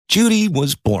Judy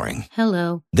was boring.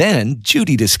 Hello. Then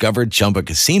Judy discovered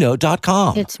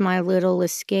ChumbaCasino.com. It's my little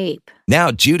escape. Now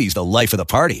Judy's the life of the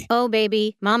party. Oh,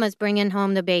 baby, mama's bringing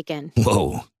home the bacon.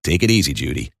 Whoa, take it easy,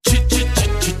 Judy.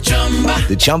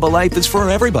 The Chumba life is for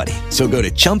everybody. So go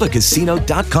to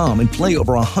ChumbaCasino.com and play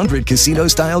over 100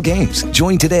 casino-style games.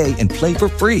 Join today and play for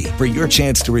free for your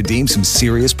chance to redeem some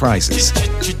serious prizes.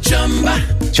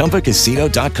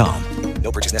 ChumbaCasino.com.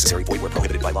 No purchase necessary. Void where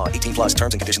prohibited by law. 18 plus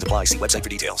terms and conditions apply. See website for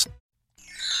details.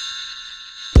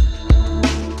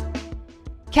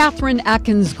 Catherine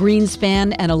Atkins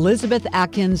Greenspan and Elizabeth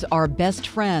Atkins are best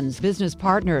friends, business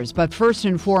partners, but first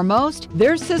and foremost,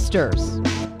 they're sisters.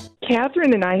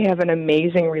 Catherine and I have an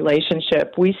amazing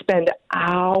relationship. We spend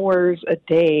hours a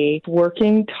day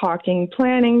working, talking,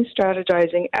 planning,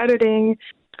 strategizing, editing,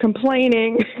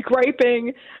 complaining,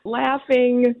 griping,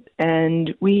 laughing,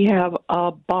 and we have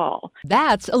a ball.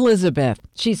 That's Elizabeth.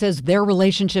 She says their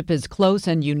relationship is close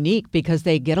and unique because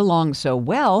they get along so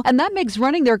well, and that makes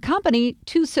running their company,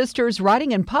 Two Sisters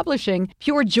Writing and Publishing,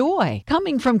 pure joy.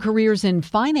 Coming from careers in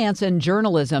finance and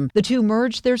journalism, the two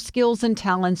merged their skills and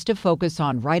talents to focus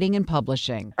on writing and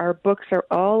publishing. Our books are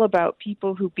all about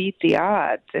people who beat the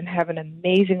odds and have an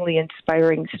amazingly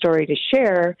inspiring story to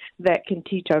share that can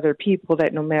teach other people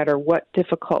that no matter what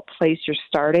difficult place you're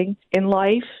starting in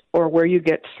life or where you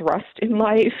get thrust in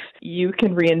life, you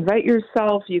can reinvent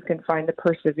yourself, you can find the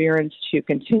perseverance to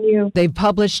continue. They've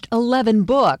published 11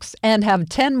 books and have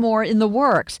 10 more in the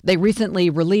works. They recently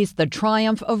released The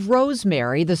Triumph of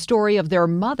Rosemary, the story of their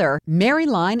mother,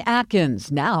 Maryline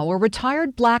Atkins, now a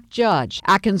retired black judge.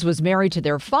 Atkins was married to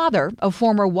their father, a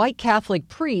former white Catholic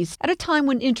priest, at a time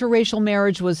when interracial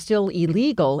marriage was still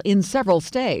illegal in several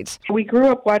states. We grew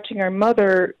up watching our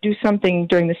mother do something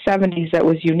during the 70s that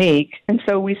was unique, and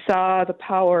so we saw the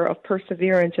power of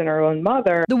perseverance in our own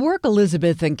mother. The work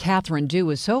Elizabeth and Catherine do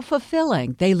is so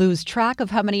fulfilling, they lose track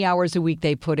of how many hours a week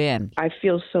they put in. I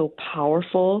feel so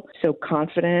powerful, so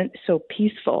confident, so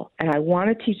peaceful, and I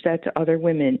want to teach that to other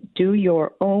women. Do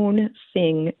your own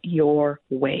thing your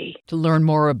way. To learn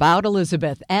more about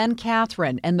Elizabeth and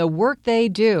Catherine and the work they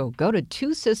do, go to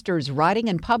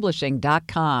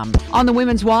twosisterswritingandpublishing.com. On the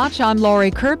Women's Watch, I'm Laurie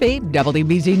Kirby,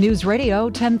 WBZ News Radio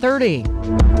 1030.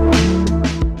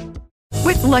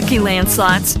 With Lucky Land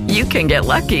Slots, you can get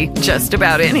lucky just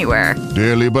about anywhere.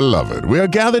 Dearly beloved, we are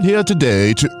gathered here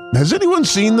today to... Has anyone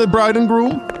seen the bride and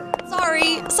groom?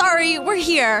 Sorry, we're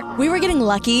here. We were getting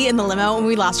lucky in the limo and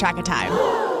we lost track of time.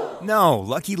 No,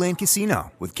 Lucky Land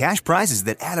Casino, with cash prizes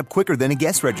that add up quicker than a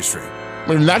guest registry.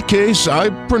 In that case,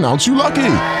 I pronounce you lucky.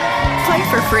 Play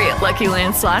for free at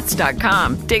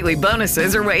LuckyLandSlots.com. Daily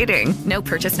bonuses are waiting. No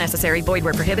purchase necessary. Void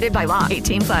where prohibited by law.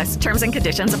 18 plus. Terms and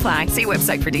conditions apply. See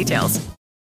website for details.